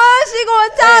mama, she going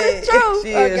to tell the truth.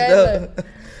 She is, though.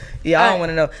 Yeah, I don't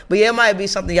want to know. But yeah, it might be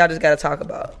something y'all just got to talk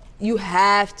about. You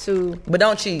have to. But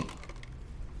don't cheat.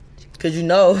 Because you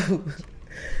know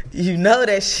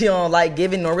that she don't like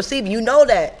giving or receiving. You know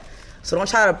that. So don't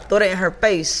try to throw that in her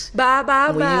face. Bye.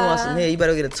 When you want some head, you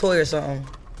better get a toy or something.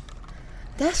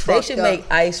 That's They fucked should up.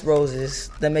 make ice roses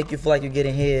that make you feel like you're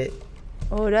getting head.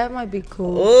 Oh, that might be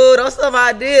cool. Oh, that's some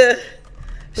idea.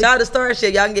 Shout out to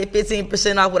Starship. Y'all can get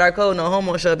 15% off with our code No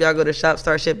Homo Show. Y'all go to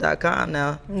shopstarship.com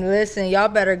now. Listen, y'all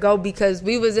better go because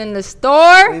we was in the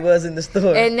store. We was in the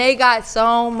store. And they got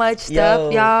so much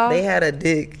stuff, y'all. They had a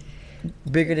dick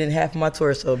bigger than half my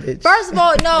torso, bitch. First of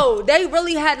all, no, they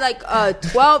really had like a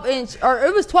 12-inch, or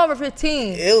it was 12 or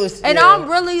 15. It was, and yeah. I'm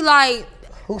really like,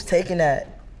 who's taking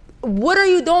that? What are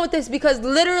you doing with this? Because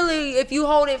literally, if you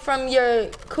hold it from your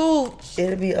cooch,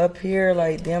 it'll be up here,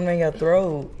 like damn near your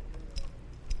throat.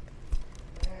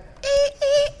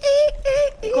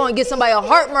 You're gonna get somebody a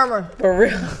heart murmur. For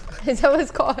real. Is that what it's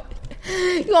called?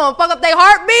 You gonna fuck up their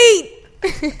heartbeat.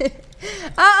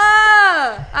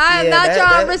 I am not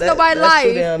trying to risk nobody's life. That's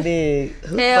too damn big.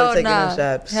 Who's taking them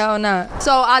shots? Hell no.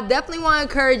 So I definitely want to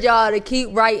encourage y'all to keep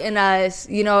writing us.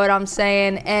 You know what I'm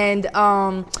saying? And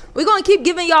we're gonna keep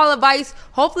giving y'all advice.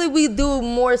 Hopefully we do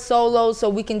more solos so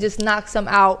we can just knock some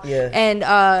out and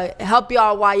help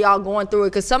y'all while y'all going through it.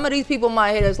 Because some of these people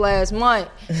might hit us last month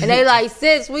and they like,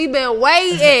 sis, we've been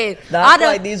waiting. I feel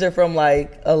like these are from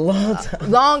like a long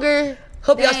time. Longer.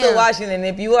 Hope y'all still watching, and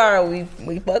if you are, we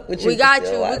fuck with you. We got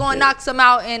you. We're gonna knock some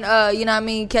out and you know what I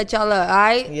mean, catch y'all up,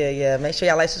 alright? Yeah. Make sure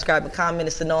y'all like, subscribe, and comment.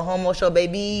 It's the No Homo Show,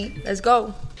 baby. Let's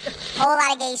go. Whole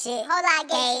lot of gay shit. Whole lot of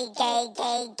gay.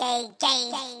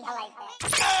 I like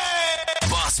that.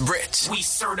 Boss Brit, we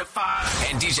certified,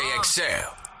 and DJ XL.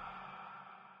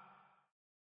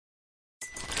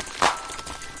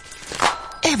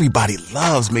 Everybody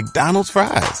loves McDonald's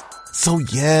fries. So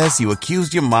yes, you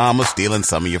accused your mom of stealing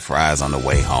some of your fries on the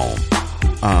way home.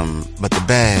 But the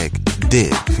bag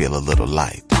did feel a little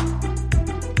light.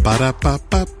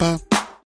 Ba-da-ba-ba-ba.